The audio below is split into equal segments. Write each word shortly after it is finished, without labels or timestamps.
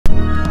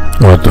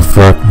What the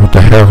fuck? What the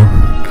hell?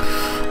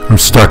 I'm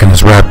stuck in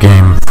this rap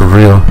game, for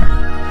real.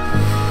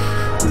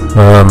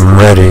 I'm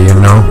ready, you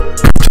know,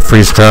 to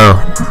freestyle.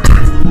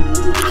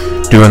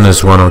 Doing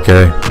this one,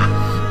 okay,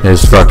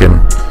 is fucking,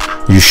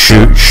 you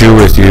shoe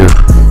with you,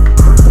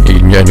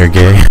 and you're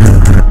gay.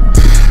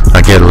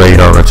 I get laid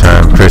all the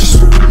time.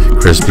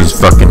 Crispy's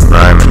fucking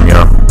rhyming,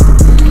 yo.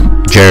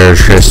 Jared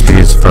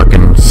Crispy's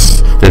fucking,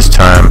 this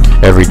time,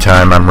 every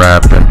time I'm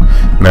rapping,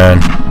 man,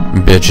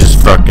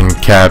 bitches fucking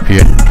cap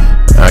you.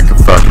 I can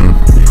fucking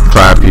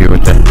clap you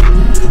with the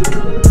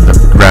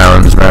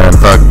rounds, man.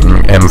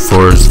 Fucking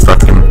M4s,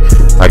 fucking,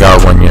 I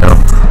got one, you know,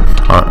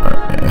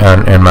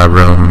 in my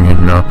room, you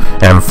know.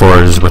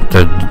 M4s with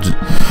the,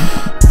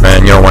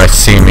 man, you don't want to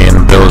see me in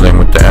the building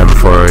with the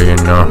M4, you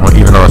know,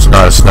 even though it's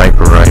not a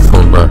sniper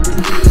rifle, but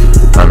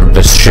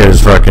this shit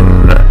is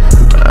fucking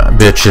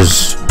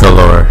bitches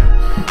galore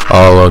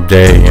all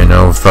day, you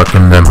know,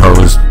 fucking them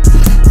hoes,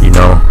 you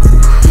know.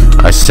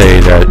 I say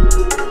that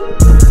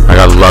I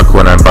got luck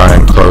when I'm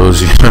buying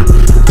clothes, you know,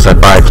 because I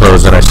buy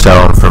clothes and I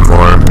sell them for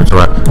more. That's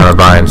why I'm a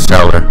buy and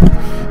seller.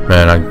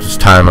 Man, this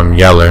time I'm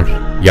Yeller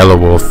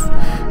Wolf,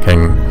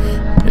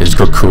 is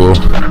cool,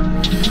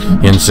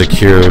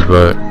 insecure,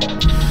 but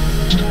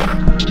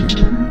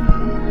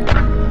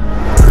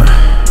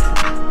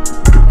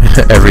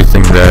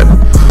everything that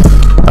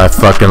I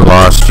fucking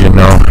lost, you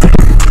know,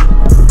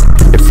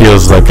 it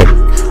feels like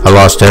I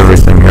lost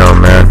everything, you know,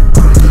 man,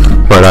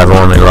 but I've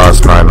only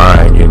lost my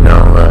mind, you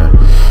know.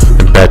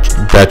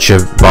 Bet you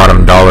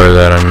bottom dollar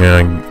that I'm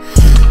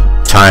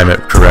gonna time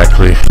it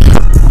correctly.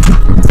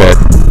 Bet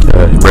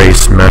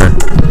race, man.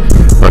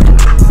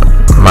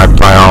 But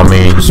by all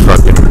means,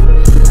 fucking,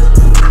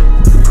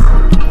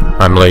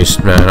 I'm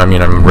laced, man. I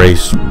mean, I'm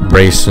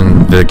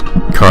racing the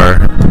car.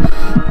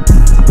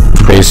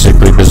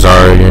 Basically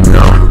bizarre, you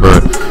know.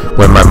 But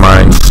when my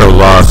mind's so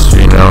lost,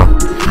 you know,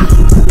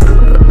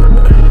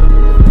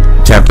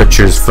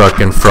 temperature's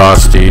fucking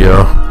frosty,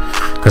 yo.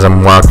 Cause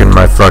I'm walking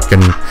my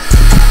fucking,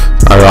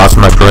 I lost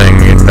my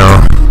bling, you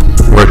know.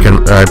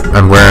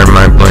 I'm wearing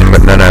my bling,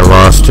 but then I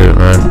lost it,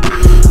 man.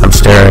 I'm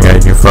staring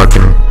at you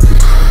fucking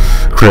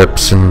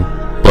Crips and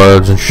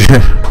Bloods and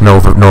shit.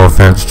 No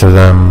offense to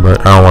them,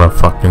 but I don't wanna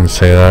fucking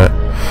say that.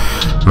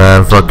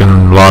 Man,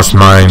 fucking lost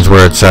minds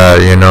where it's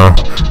at, you know.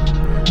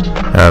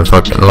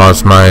 Fucking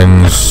lost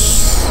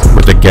minds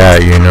with the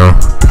gat, you know.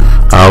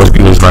 I always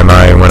lose my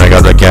mind when I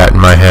got the gat in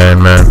my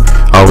hand, man.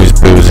 Always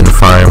boozing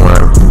fine when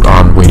I'm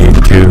on weed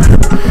too.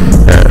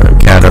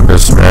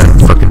 Cannabis, man.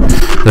 Fucking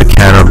the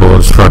cannibal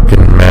is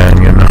fucking,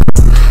 man, you know.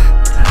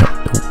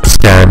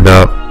 Stand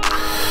up.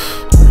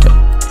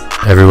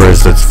 Everywhere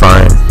that's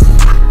fine.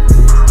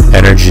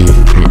 Energy.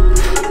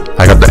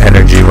 I got the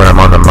energy when I'm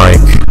on the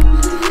mic.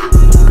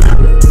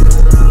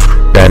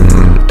 Ben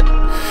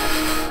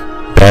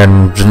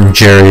and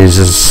Jerry's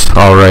is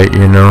alright,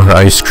 you know. The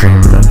ice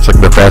cream, man. It's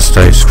like the best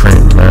ice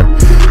cream, man,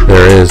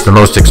 there is. The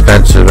most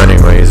expensive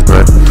anyways,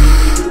 but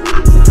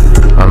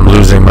I'm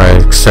losing my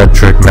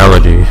eccentric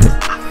melody.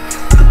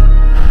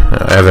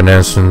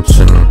 Evanescence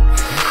and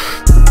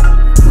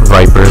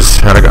Vipers.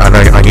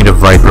 I need a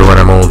Viper when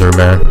I'm older,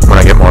 man. When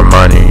I get more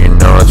money, you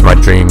know. That's my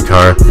dream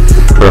car.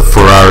 With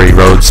Ferrari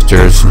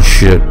Roadsters and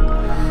shit.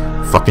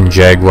 Fucking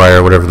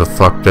Jaguar, whatever the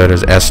fuck that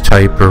is.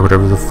 S-Type or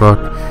whatever the fuck.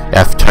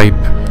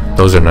 F-Type.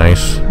 Those are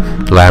nice.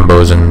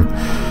 Lambos and